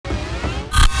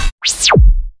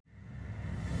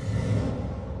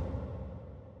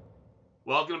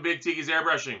Welcome to Big Tiki's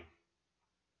Airbrushing.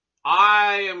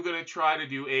 I am going to try to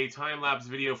do a time-lapse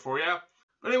video for you.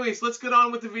 But anyways, let's get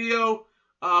on with the video.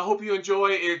 Hope you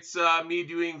enjoy. It's me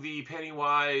doing the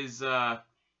Pennywise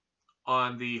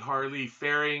on the Harley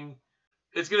fairing.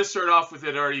 It's going to start off with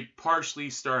it already partially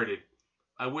started.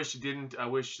 I wish it didn't. I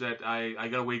wish that I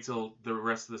got to wait till the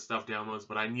rest of the stuff downloads,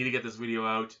 but I need to get this video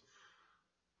out.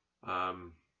 But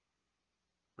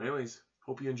anyways,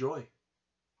 hope you enjoy.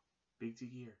 Big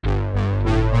Tiki here.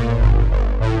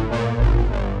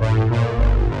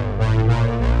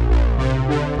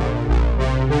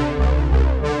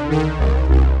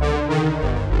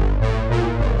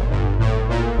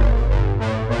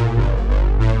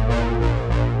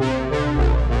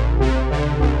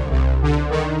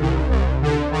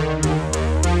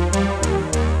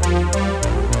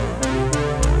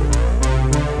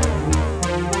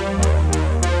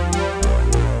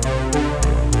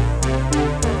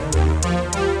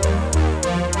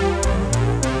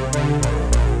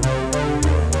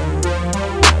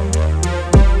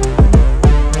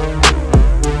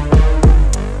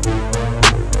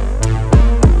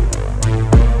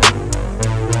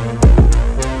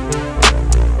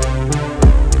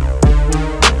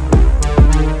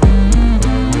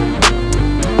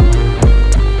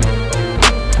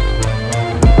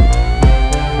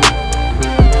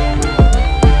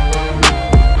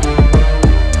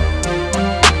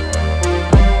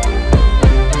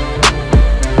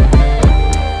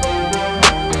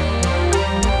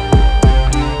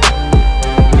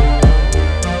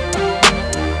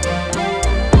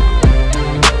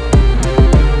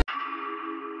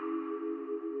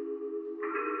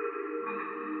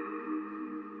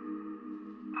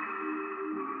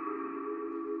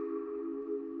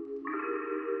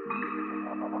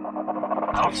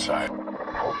 Outside.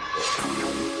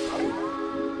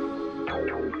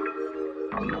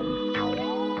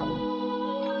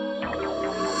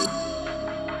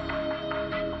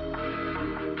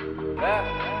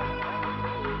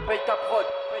 Paye ta prod.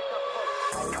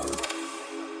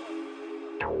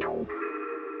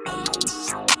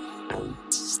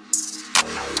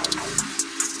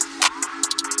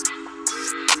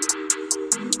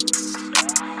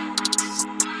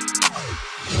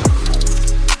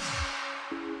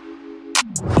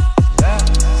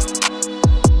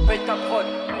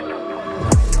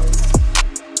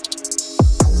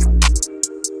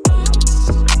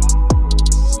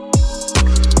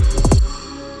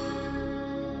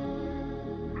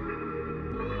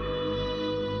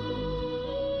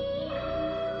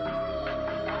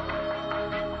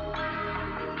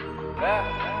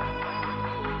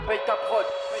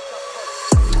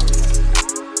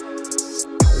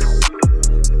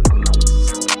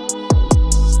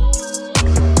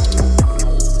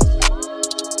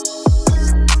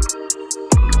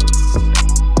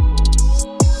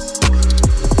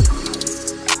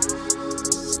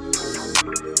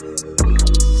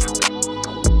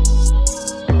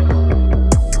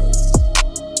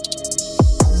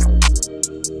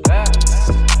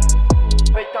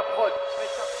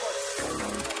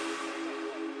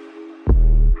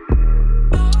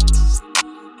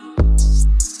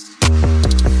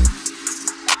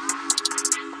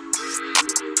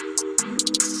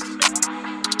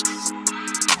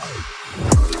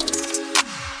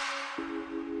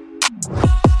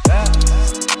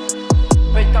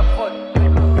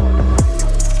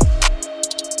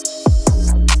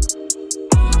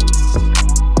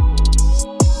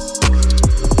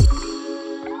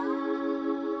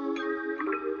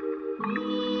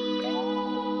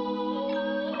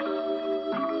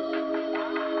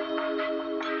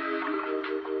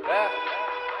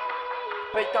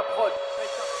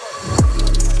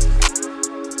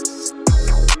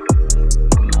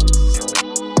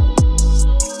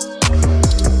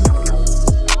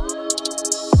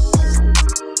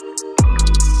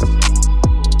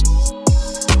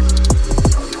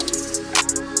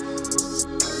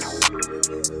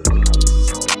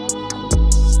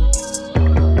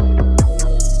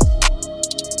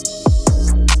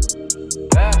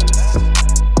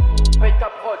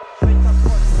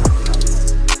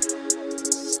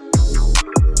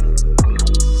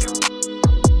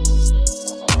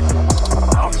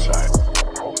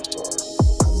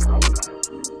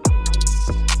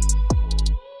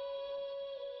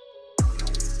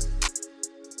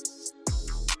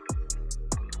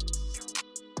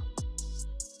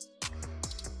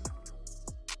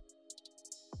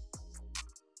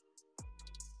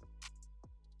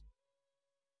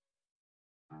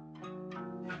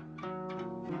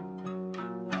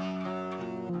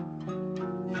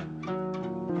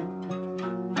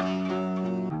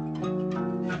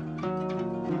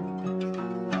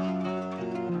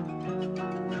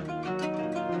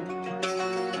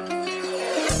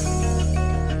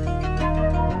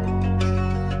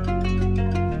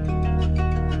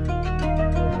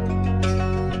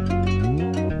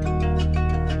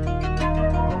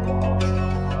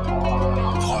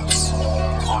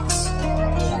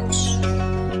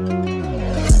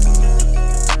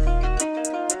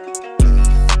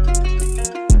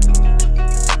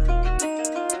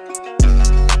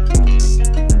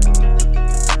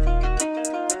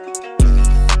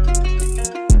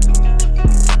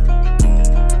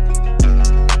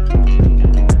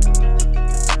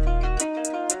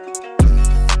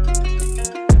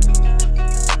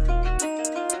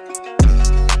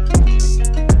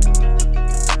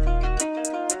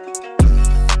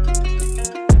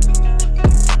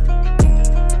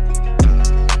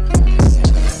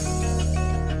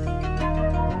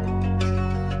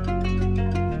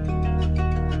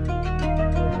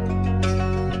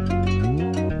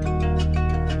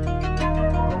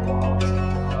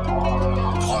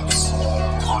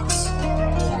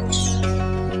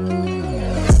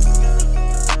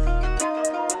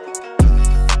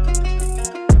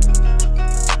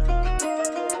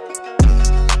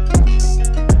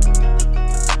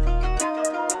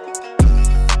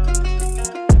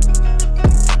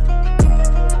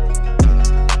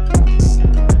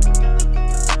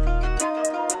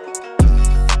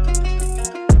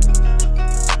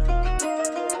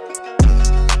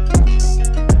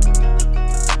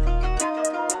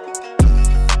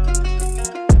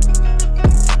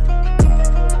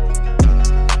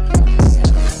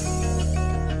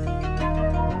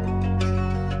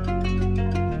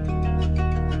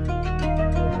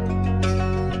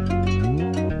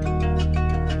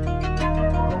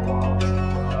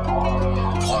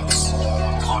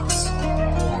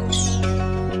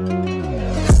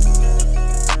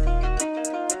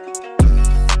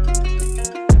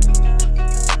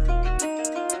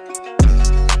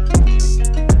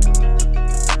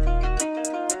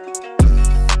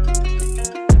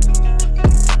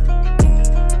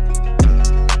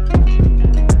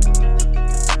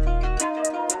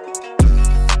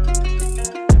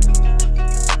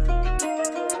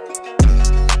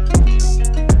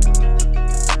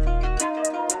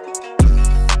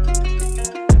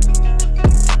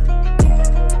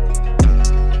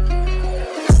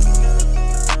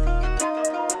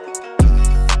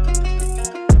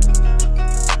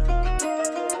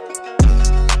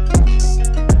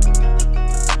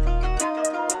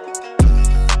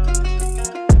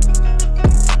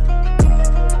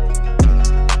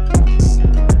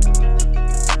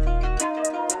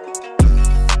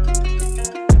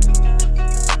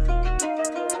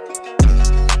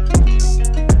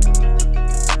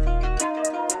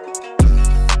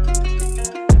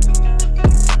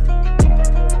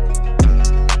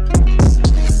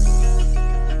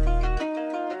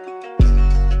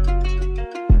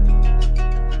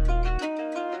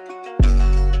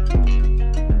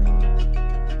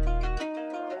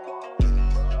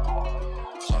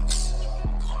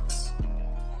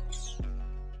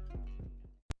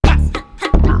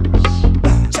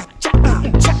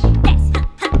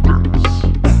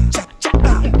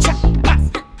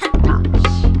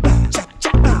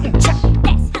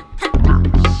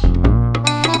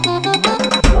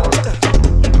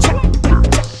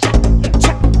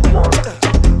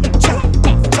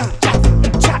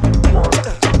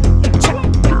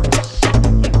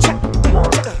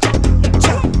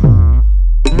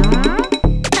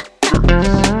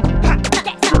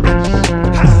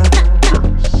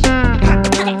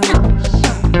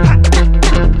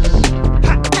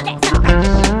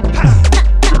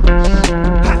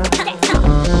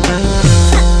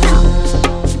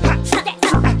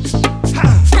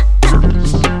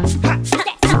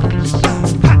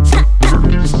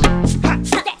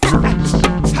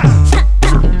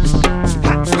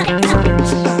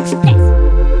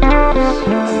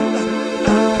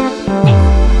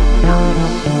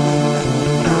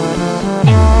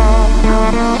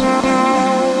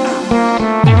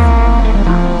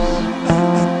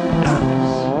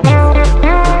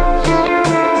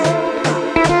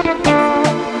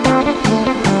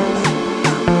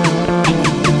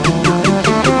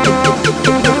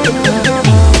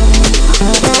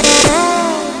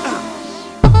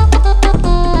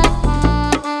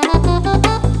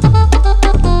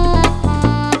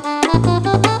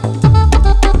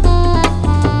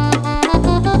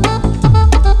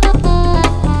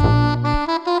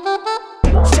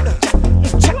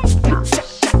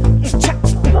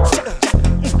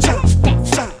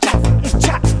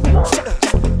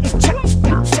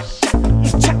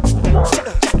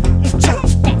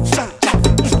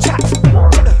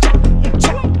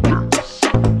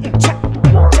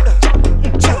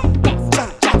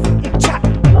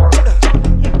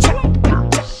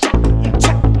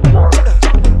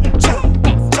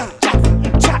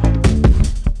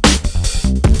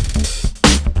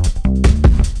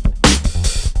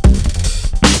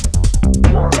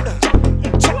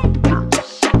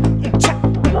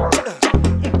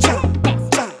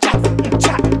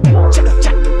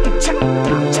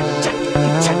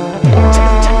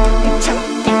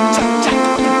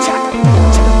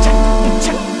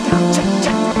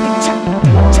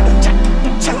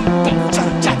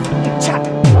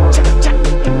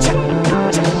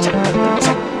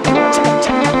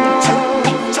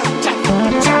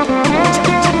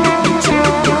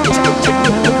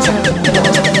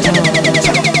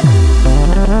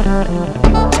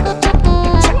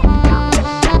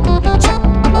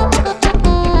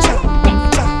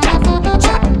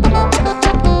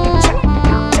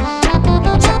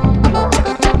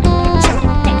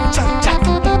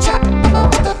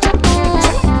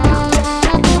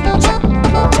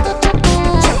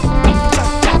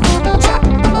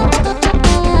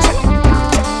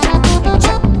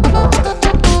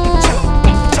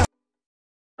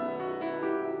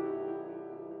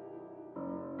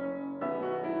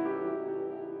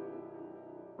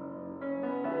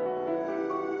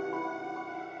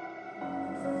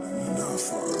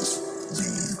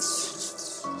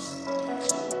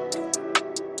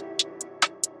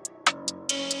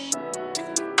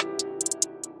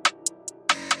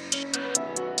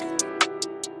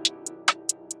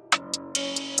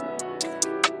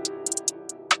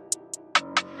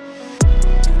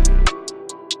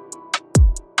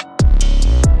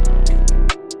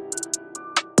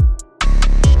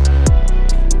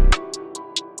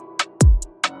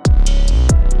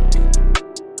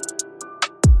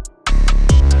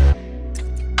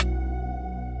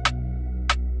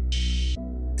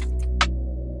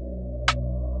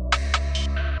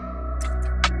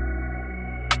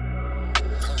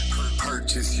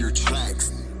 Purchase your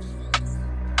tracks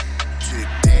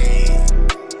today.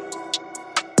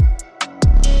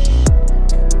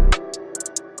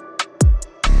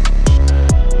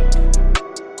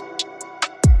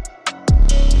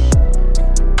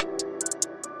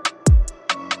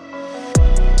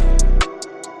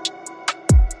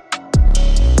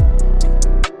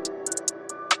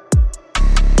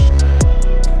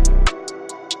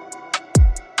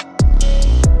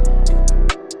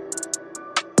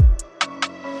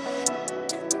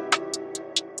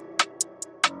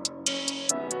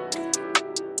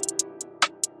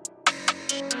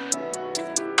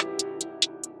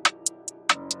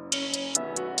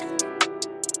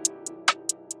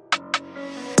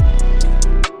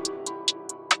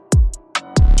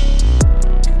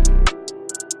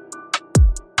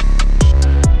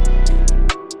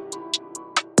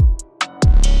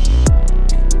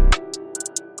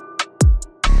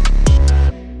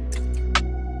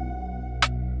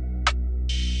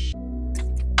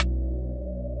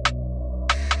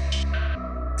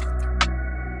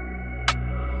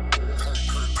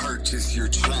 Purchase your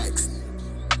tracks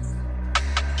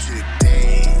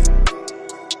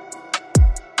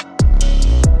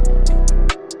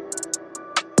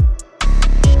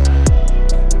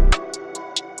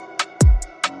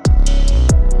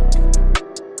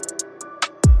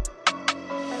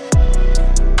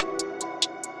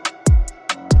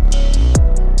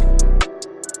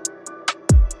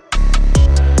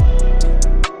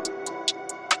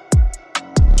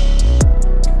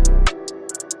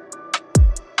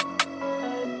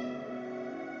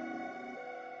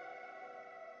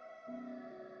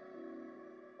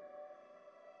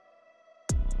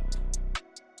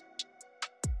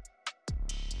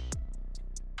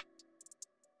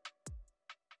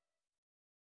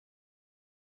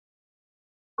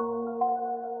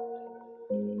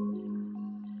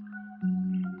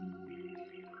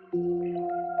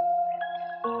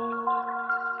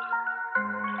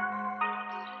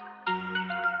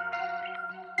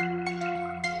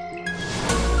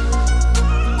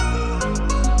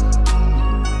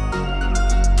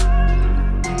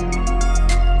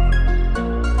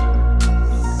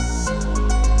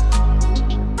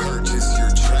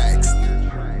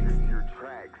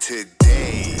today.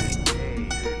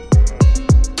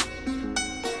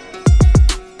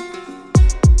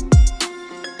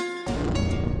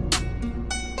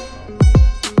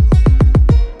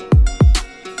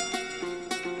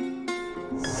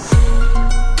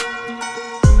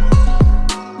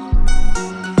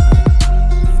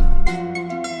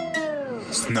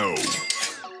 Snow.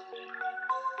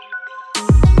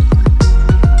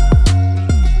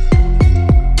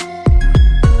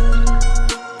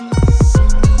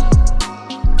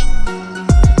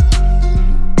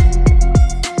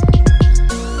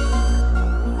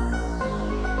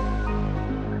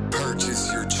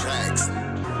 Purchase your tracks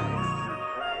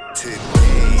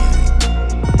today.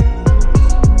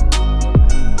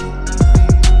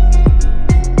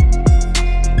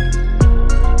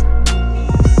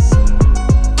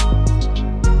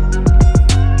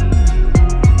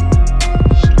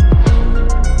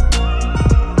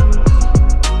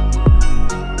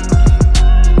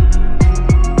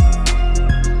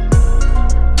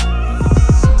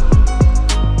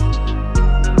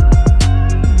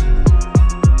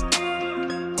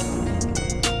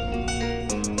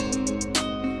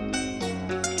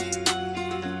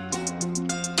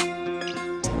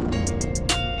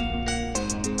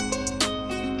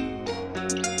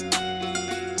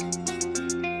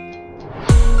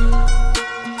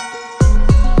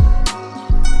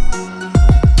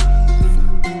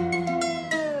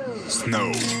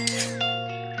 Snow.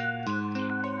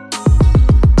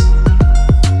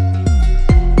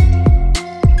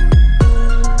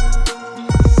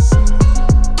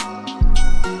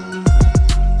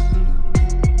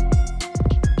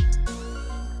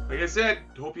 Like I said,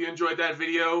 hope you enjoyed that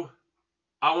video.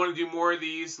 I want to do more of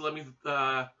these.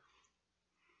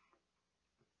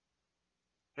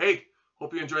 Hey,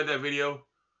 hope you enjoyed that video.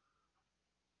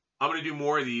 I'm going to do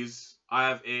more of these. I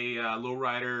have a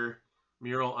lowrider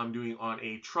mural I'm doing on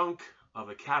a trunk of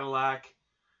a Cadillac.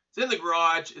 It's in the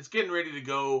garage. It's getting ready to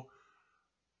go.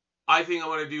 I think I'm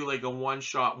going to do like a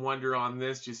one-shot wonder on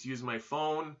this. Just use my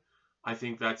phone. I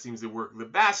think that seems to work the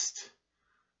best.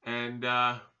 And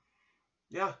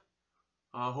yeah,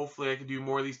 hopefully I can do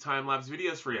more of these time-lapse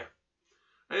videos for you.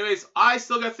 Anyways, I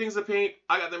still got things to paint.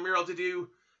 I got the mural to do.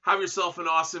 Have yourself an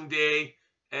awesome day.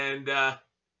 And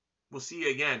we'll see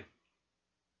you again.